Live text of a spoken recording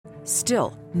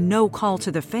Still, no call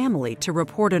to the family to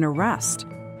report an arrest.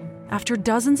 After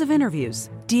dozens of interviews,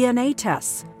 DNA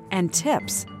tests, and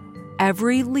tips,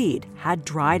 every lead had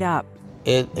dried up.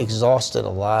 It exhausted a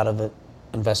lot of it,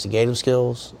 investigative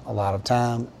skills, a lot of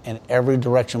time, and every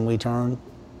direction we turned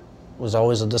was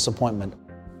always a disappointment.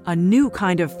 A new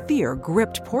kind of fear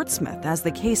gripped Portsmouth as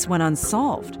the case went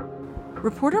unsolved.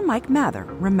 Reporter Mike Mather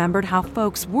remembered how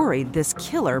folks worried this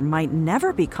killer might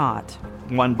never be caught.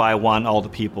 One by one, all the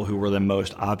people who were the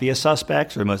most obvious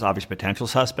suspects or the most obvious potential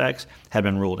suspects had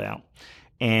been ruled out.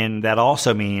 And that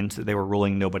also means that they were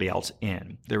ruling nobody else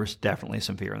in. There was definitely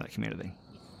some fear in that community.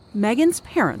 Megan's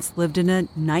parents lived in a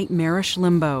nightmarish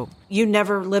limbo. You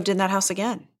never lived in that house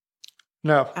again?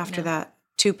 No. After that?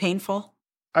 Too painful?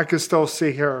 I could still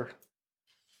see her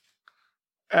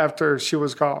after she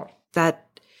was gone.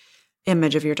 That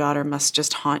image of your daughter must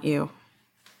just haunt you,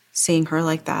 seeing her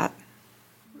like that.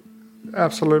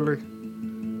 Absolutely.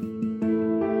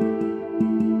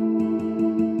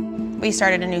 We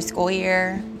started a new school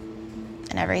year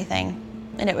and everything,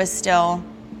 and it was still,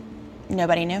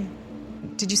 nobody knew.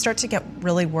 Did you start to get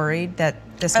really worried that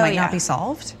this might not be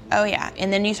solved? Oh, yeah.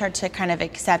 And then you start to kind of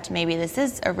accept maybe this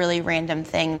is a really random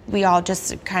thing. We all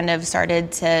just kind of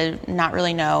started to not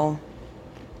really know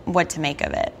what to make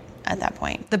of it at that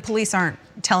point. The police aren't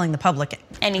telling the public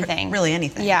anything. Really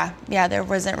anything. Yeah. There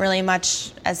wasn't really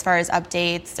much as far as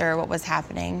updates or what was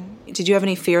happening. Did you have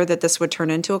any fear that this would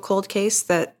turn into a cold case,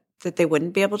 that they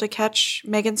wouldn't be able to catch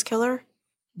Megan's killer?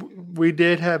 We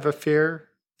did have a fear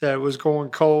that it was going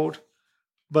cold.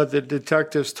 But the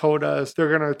detectives told us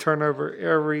they're going to turn over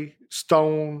every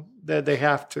stone that they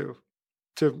have to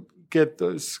get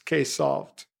this case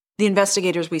solved. The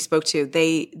investigators we spoke to,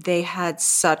 they had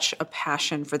such a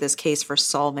passion for this case, for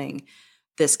solving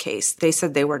this case. They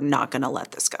said they were not going to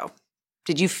let this go.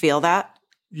 Did you feel that?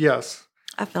 Yes.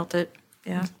 I felt it,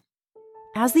 yeah.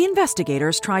 As the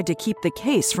investigators tried to keep the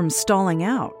case from stalling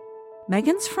out,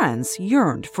 Megan's friends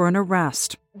yearned for an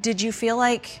arrest. Did you feel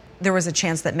like there was a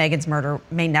chance that Megan's murder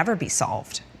may never be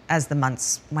solved as the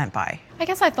months went by? I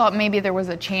guess I thought maybe there was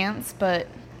a chance, but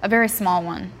a very small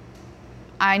one.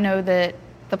 I know that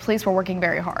the police were working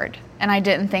very hard, and I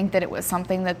didn't think that it was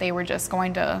something that they were just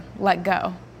going to let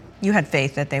go. You had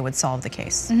faith that they would solve the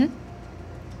case. Mm-hmm.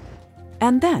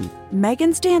 And then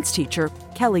Megan's dance teacher,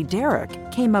 Kelly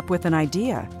Derrick, came up with an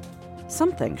idea.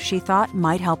 Something she thought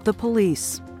might help the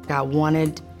police. I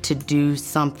wanted to do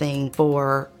something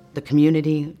for the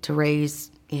community, to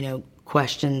raise,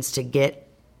 questions, to get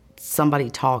somebody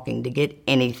talking, to get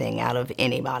anything out of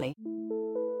anybody.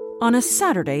 On a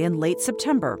Saturday in late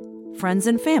September, friends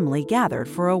and family gathered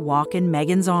for a walk in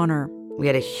Megan's honor. We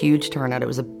had a huge turnout. It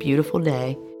was a beautiful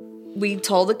day. We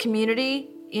told the community,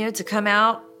 to come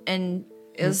out and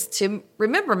is to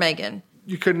remember Megan.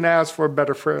 You couldn't ask for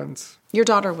better friends. Your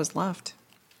daughter was loved.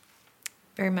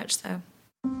 Very much so.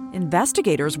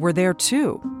 Investigators were there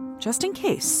too, just in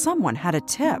case someone had a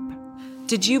tip.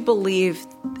 Did you believe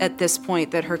at this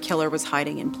point that her killer was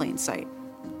hiding in plain sight?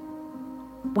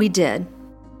 We did.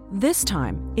 This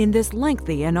time, in this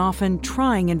lengthy and often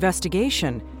trying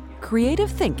investigation,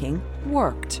 creative thinking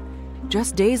worked.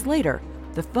 Just days later,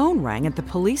 the phone rang at the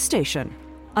police station.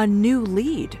 A new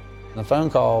lead. The phone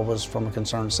call was from a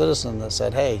concerned citizen that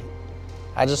said, "Hey,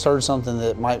 I just heard something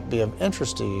that might be of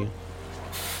interest to you."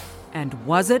 And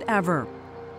was it ever?